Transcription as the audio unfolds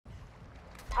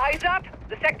Eyes up,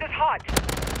 the sector's hot.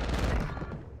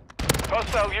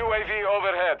 Hostile UAV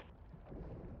overhead.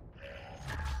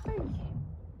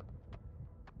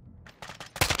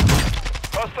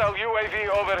 Hostile UAV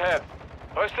overhead.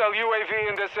 Hostile UAV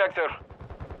in this sector.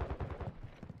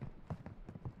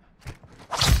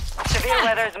 Severe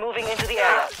weather is moving into the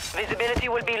area. Visibility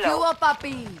will be low. You up,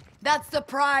 puppy. That's the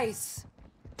price.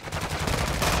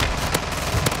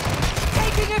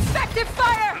 Taking effective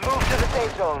fire! Move to the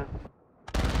safe zone.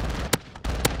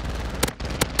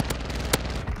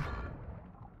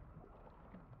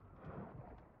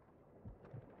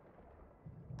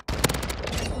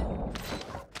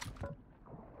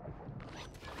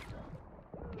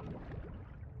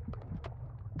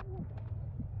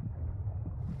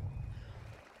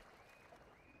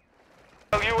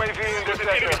 UAV in this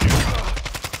sector.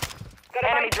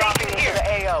 Enemy dropping into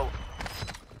the AO.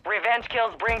 Revenge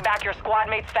kills bring back your squad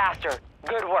mates faster.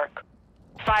 Good work.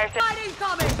 Fire sale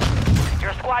Incoming!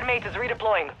 Your squad mate is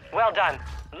redeploying. Well done.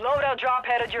 Loadout drop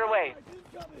headed your way.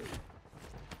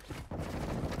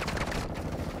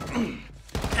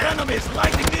 Enemies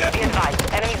lighting the Be enemy!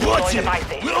 advised, enemies Watch deploying the buy it!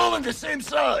 station. We're all on the same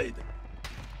side!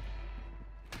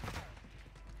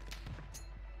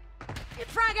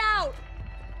 Frag out!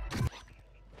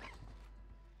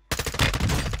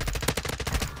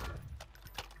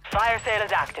 Fire sale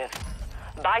is active.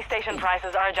 Buy station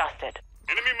prices are adjusted.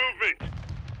 Enemy movement.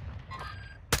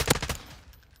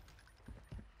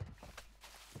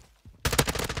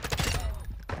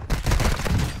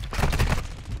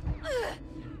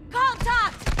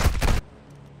 Contact!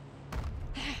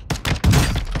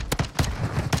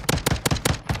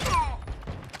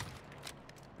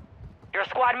 Your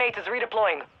squad mate is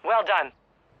redeploying. Well done.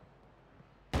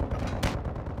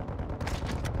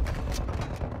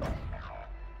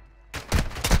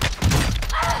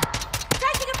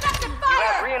 Taking effective You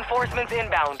have fire! reinforcements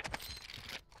inbound.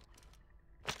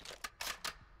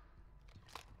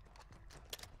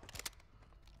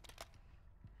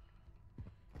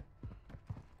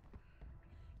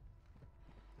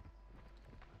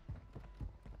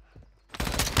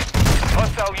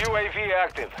 Hostile UAV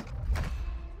active.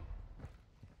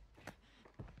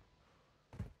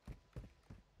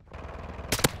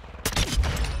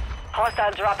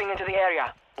 Hostiles dropping into the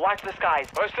area. Watch the skies.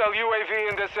 Hostile UAV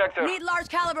in this sector. Need large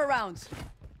caliber rounds.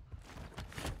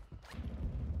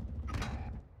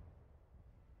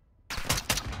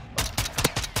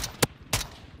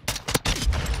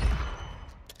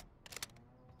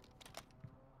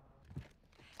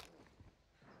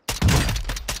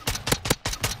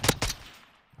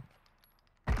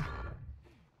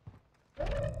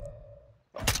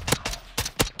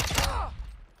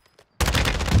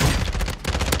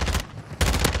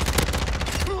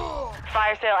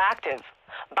 Fire sale active.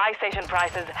 Buy station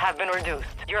prices have been reduced.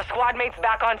 Your squad mates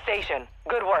back on station.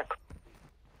 Good work.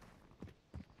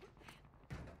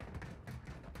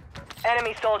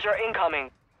 Enemy soldier incoming.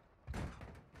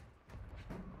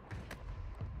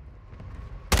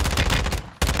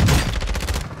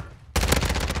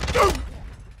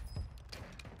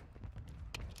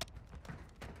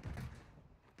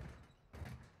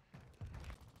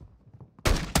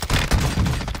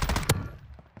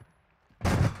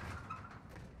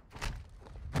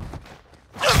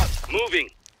 Moving.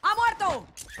 ¡Ha muerto!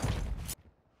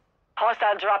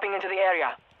 Hostile dropping into the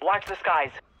area. Watch the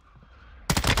skies.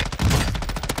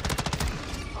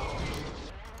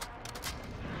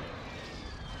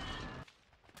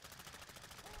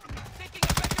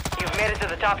 You've made it to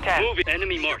the top 10. Moving.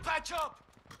 Enemy marked. Patch up!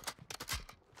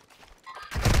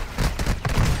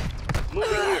 Moving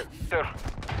here. Sir.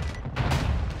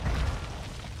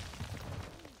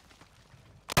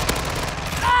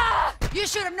 You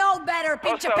should have known better,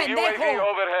 pinche Hostile UAV pendejo!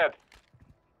 overhead.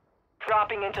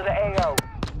 Dropping into the AO.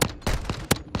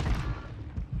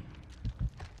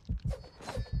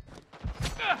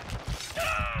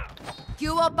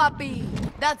 You up, puppy.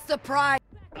 That's the price.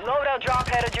 Loadout drop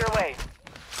headed your way.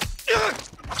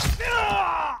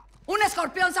 Un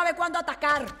escorpión sabe cuándo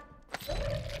atacar.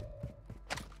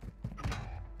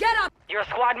 Get up! Your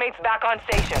squad mates back on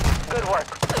station. Good work.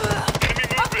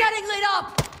 I'm getting lit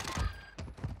up!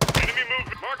 Enemy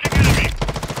movement. Marking enemy.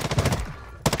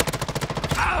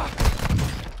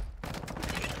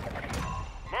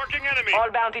 Marking enemy.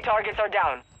 All bounty targets are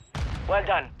down. Well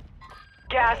done.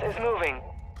 Gas is moving.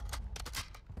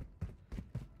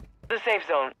 The safe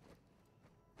zone.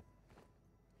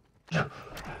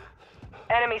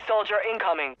 Enemy soldier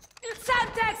incoming.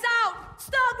 Semtex out!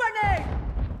 Stun grenade!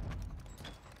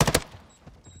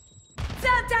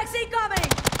 Semtex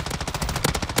incoming!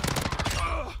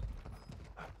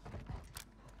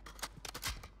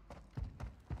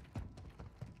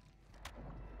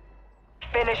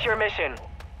 Finish your mission.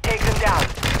 Take them down.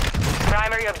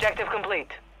 Primary objective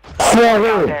complete.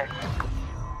 Out there.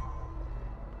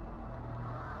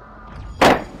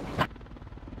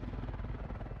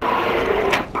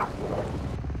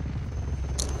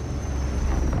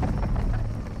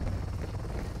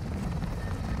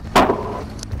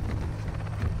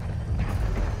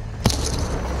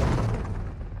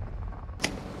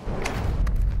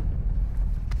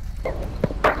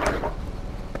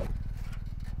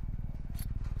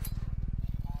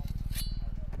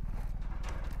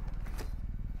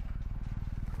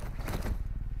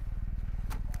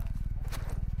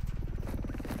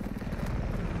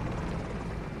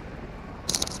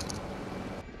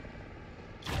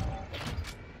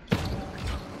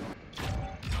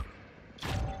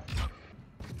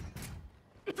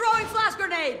 Throwing flash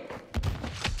grenade!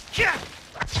 You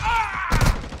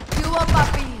a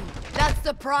puppy! That's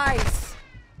the price!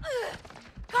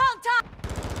 Contact!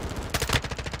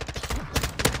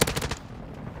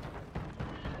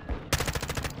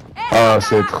 Ah,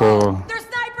 c'est trop. Their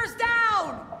snipers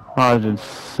down! Ah, j'ai le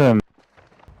seum.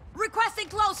 Requesting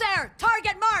close air!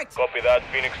 Target marked! Copy that.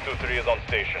 Phoenix 2-3 is on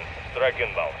station. Strike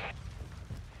inbound.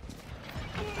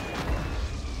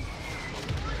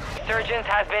 Surgeons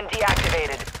has been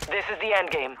deactivated. This is the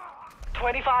end game.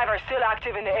 25 are still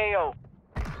active in the AO.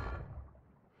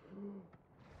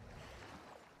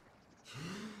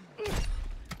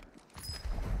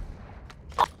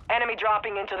 Enemy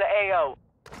dropping into the AO.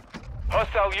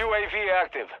 Hostile UAV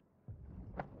active.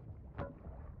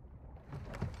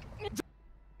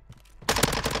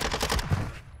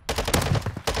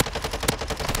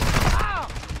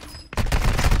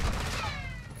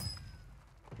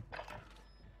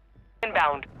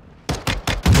 Inbound.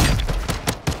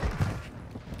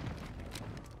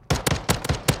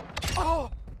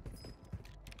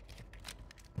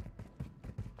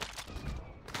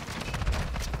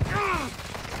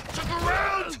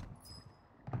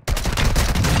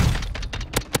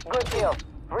 Good kill.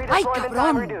 Ay, Redeployment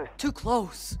time cabrón! reduced. Too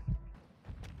close.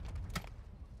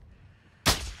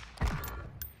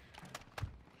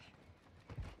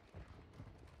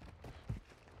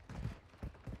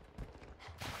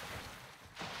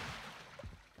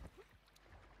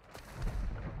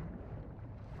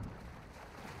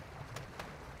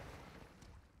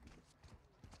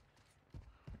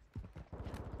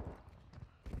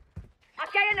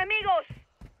 ¡Aquí hay enemigos!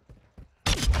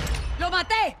 ¡Lo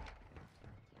maté!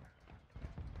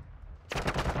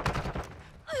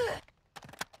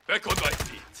 Back on my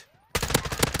feet.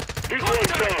 This one's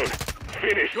down.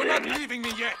 Finish You're them. not leaving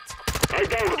me yet. I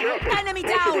down, careful. Enemy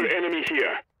Possible down. enemy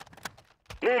here.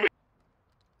 Move it.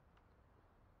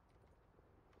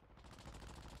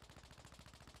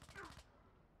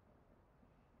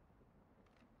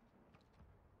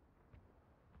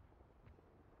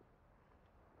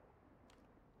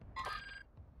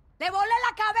 ¡Le volé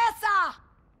la cabeza!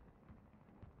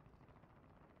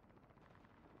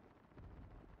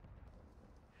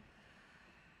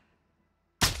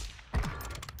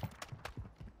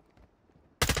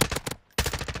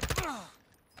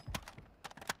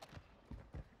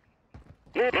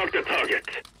 Mark the target.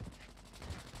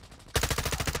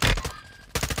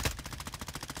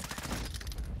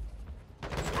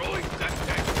 Throwing that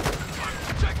tank.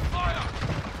 Check fire.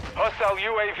 Hostile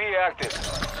UAV active.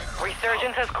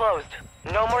 Resurgence has closed.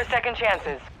 No more second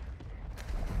chances.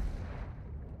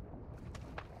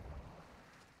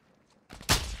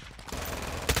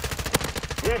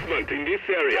 Movement in this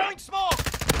area. Throwing smoke.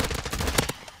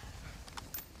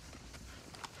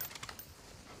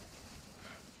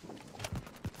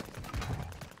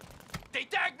 They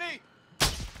tagged me.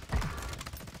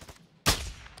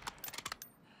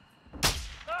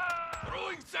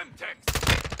 Throwing Semtex.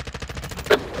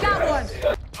 Got one!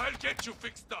 I'll get you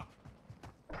fixed up.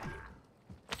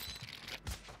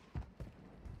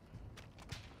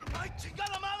 Ay,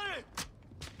 chingada madre!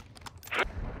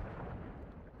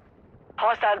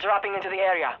 Hostile dropping into the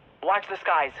area. Watch the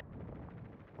skies.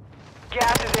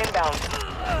 Gas is inbound.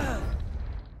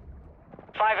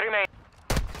 5 remain.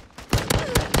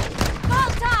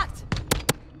 Contact!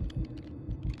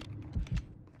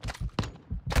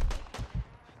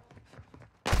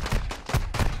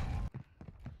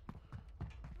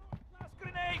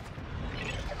 Grenade!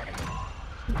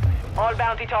 All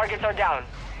bounty targets are down.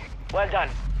 Well done.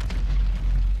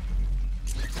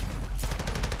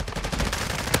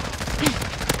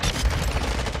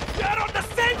 We're on the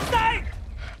same side!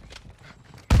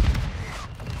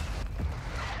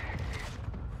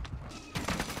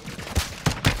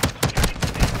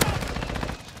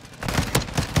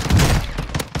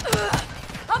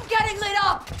 I'm getting lit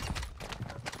up!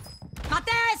 Mate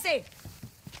a ese!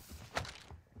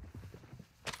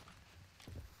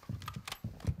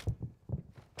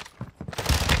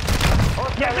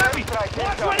 Get at me!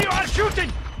 Watch where you are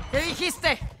shooting! Te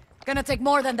dijiste. Gonna take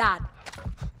more than that.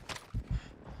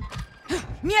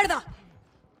 Mierda!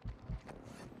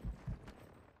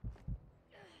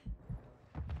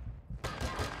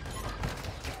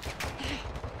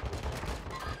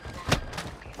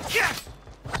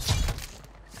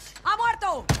 ¡Ha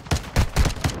muerto!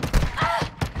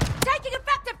 Taking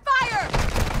effective fire!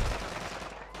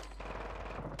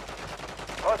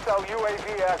 Hostile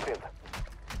UAV active.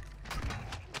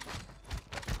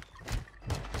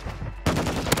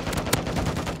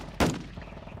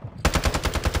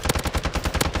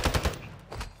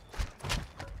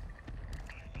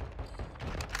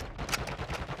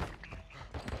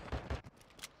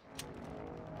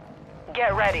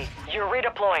 Get ready. You're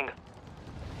redeploying.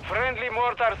 Friendly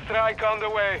mortar strike on the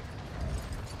way.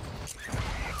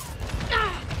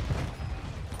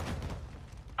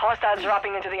 Hostiles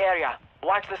dropping into the area.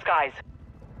 Watch the skies.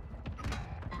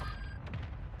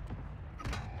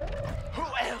 Who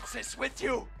else is with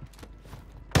you?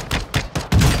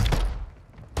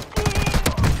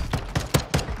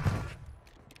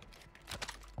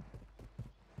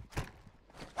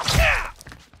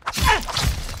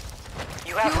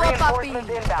 You have You up, puppy. reinforcements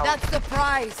inbound. That's the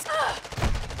prize.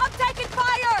 I'm taking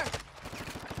fire!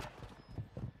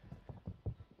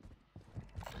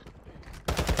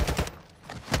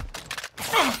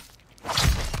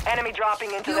 Enemy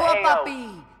dropping into You the up, AO. puppy.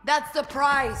 That's the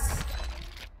prize.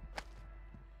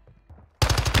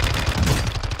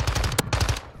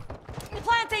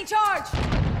 Planting charge!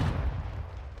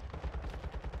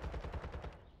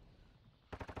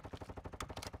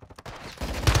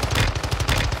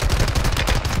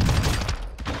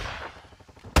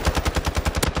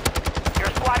 Your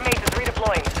squad mate is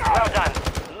redeploying. Well done.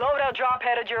 Loadout drop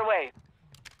headed your way.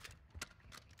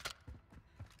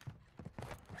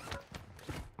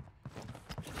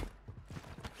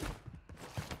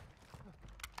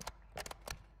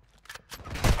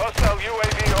 Hostile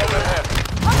UAV overhead.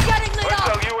 I'm getting lit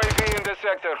Hostile up! UAV in the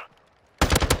sector.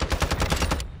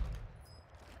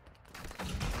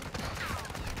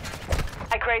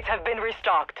 My crates have been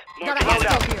restocked. Got a Load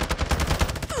up. hostile here.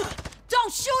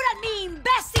 Don't shoot at me,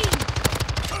 imbecile!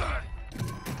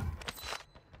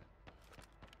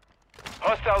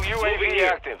 Hostile UAV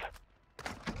active.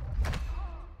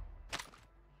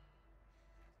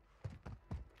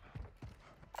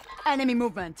 Enemy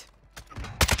movement.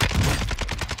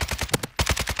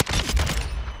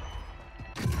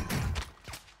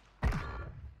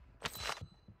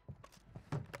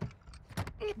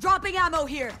 Dropping ammo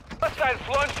here. Hostiles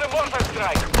launched a mortar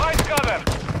strike. Find cover.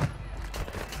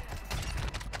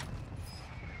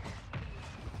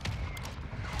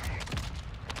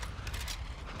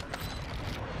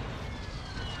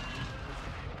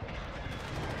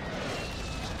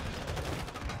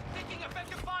 Taking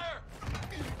effective fire!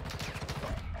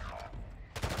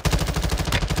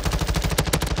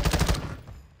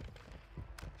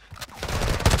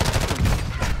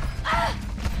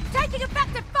 Taking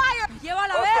effective fire! Lleva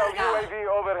la Hostile verga! UAV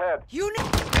overhead. You know.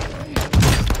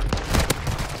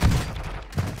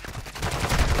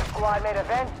 Squad mate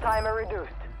event timer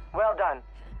reduced. Well done.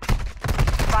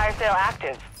 Fire sale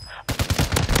active.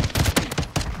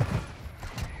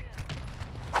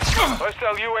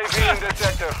 Hostile UAV in the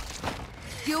sector.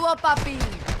 You up, puppy.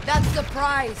 That's the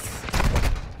prize.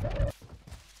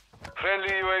 Friendly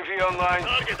UAV online.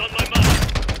 Target on my mark.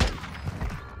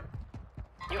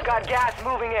 You've got gas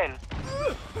moving in.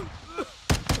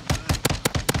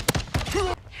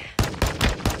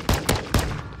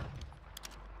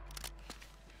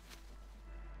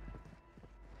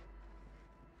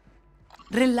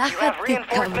 You have Relájate,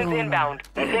 reinforcements cabrón. inbound.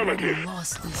 Affirmative. We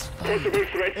lost this fight. Possible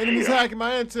threats Enemies here. hacking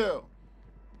my intel.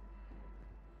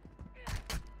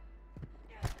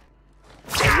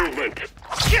 Movement.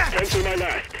 Cancel my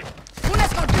last. Un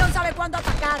escorpión sabe cuándo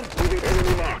atacar. Moving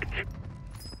enemy marked.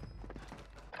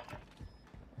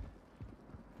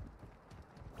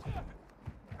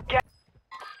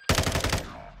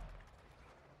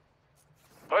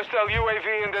 Hostile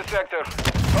UAV in the sector.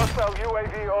 Hostile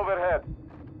UAV overhead.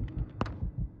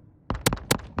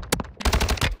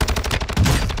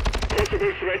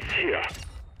 Possible threats here.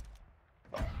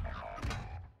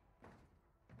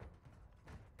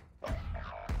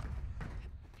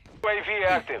 UAV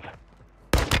active.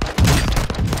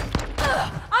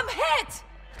 I'm hit.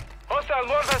 Hostile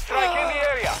mortar strike in the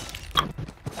area.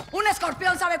 Un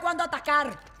escorpión sabe cuándo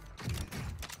atacar.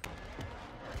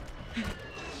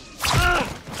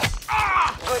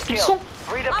 Good kill.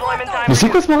 Redeployment time. You see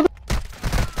this mother?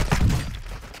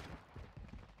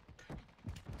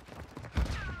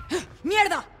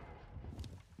 Mierda.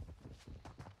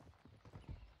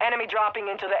 Enemy dropping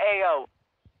into the AO.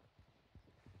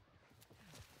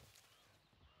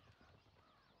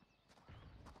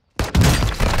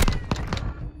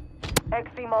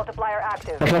 XP multiplier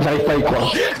active. Franchement, j'arrive pas à y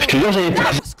croire. Je te jure, j'avais pas.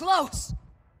 Close, close.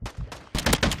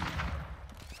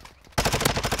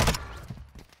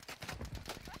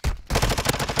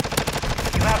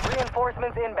 You have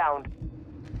reinforcements inbound.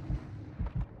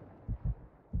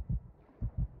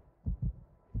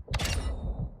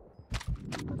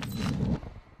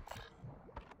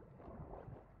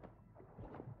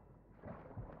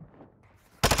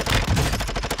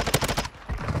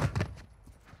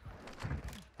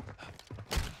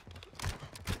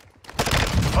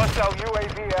 Hostile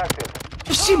UAV active.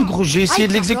 Possible, gros, j'ai essayé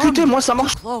de l'exécuter, moi ça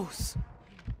marche. Close.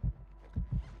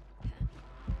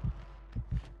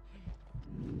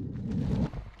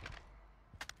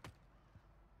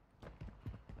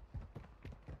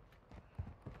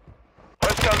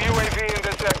 Hostile UAV in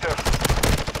the sector.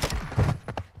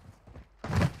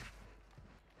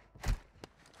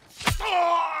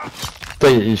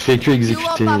 Putain, il fait que You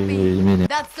up, exécuter. puppy. Il m'énerve.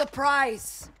 That's the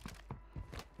price.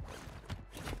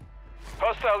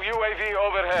 Hostile UAV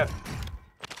overhead.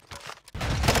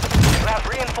 You have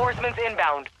reinforcements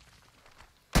inbound.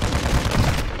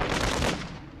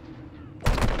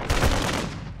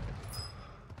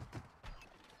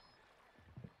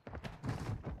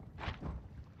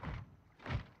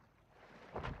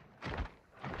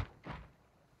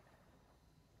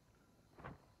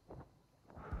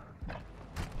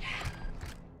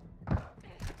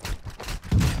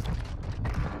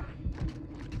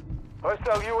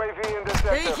 Hostile UAV in the ¿Qué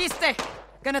sector. dijiste?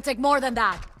 Gonna take more than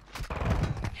that.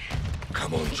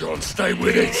 Come on, John, stay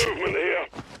with it. Movement here.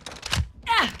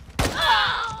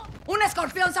 Un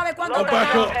escorpión sabe cuándo Local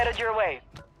back rounds up. headed your way.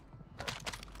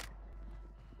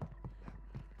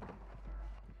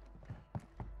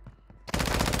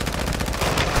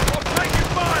 I'm taking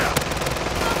fire.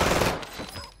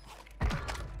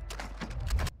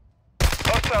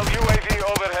 Hostile UAV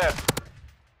overhead.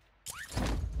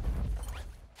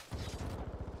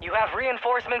 You have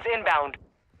reinforcements inbound.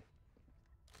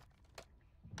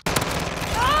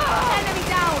 Enemy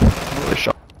down.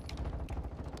 Shot.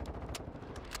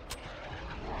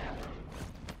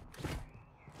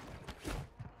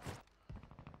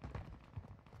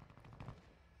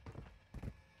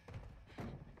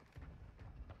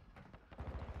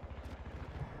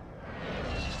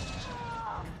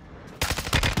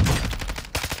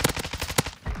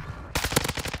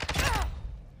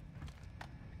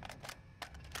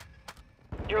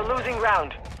 You're losing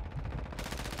ground.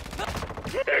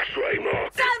 X-ray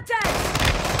mark. Santes!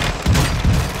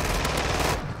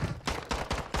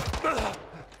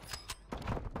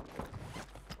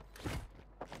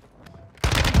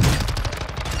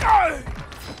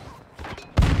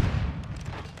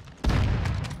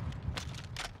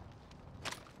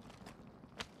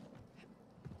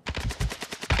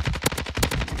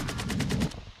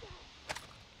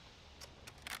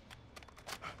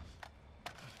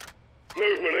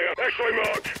 Movement here. X-ray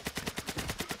mark.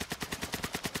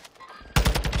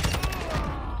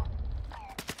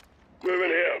 Moving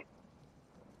here.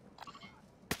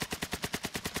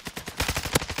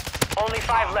 Only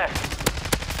 5 left.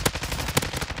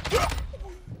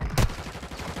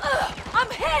 I'm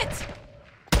hit!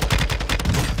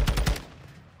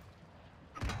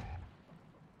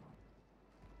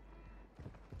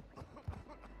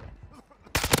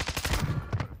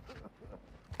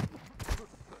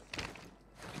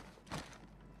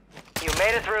 You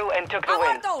made it through and took the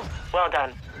win. Aguanto! Well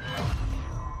done.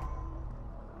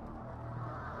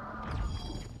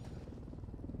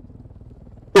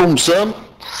 Boom, son.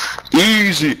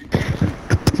 Easy.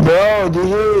 Bro,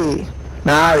 GG.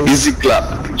 Nice. Easy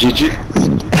clap. GG.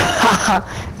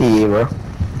 Yeah, bro.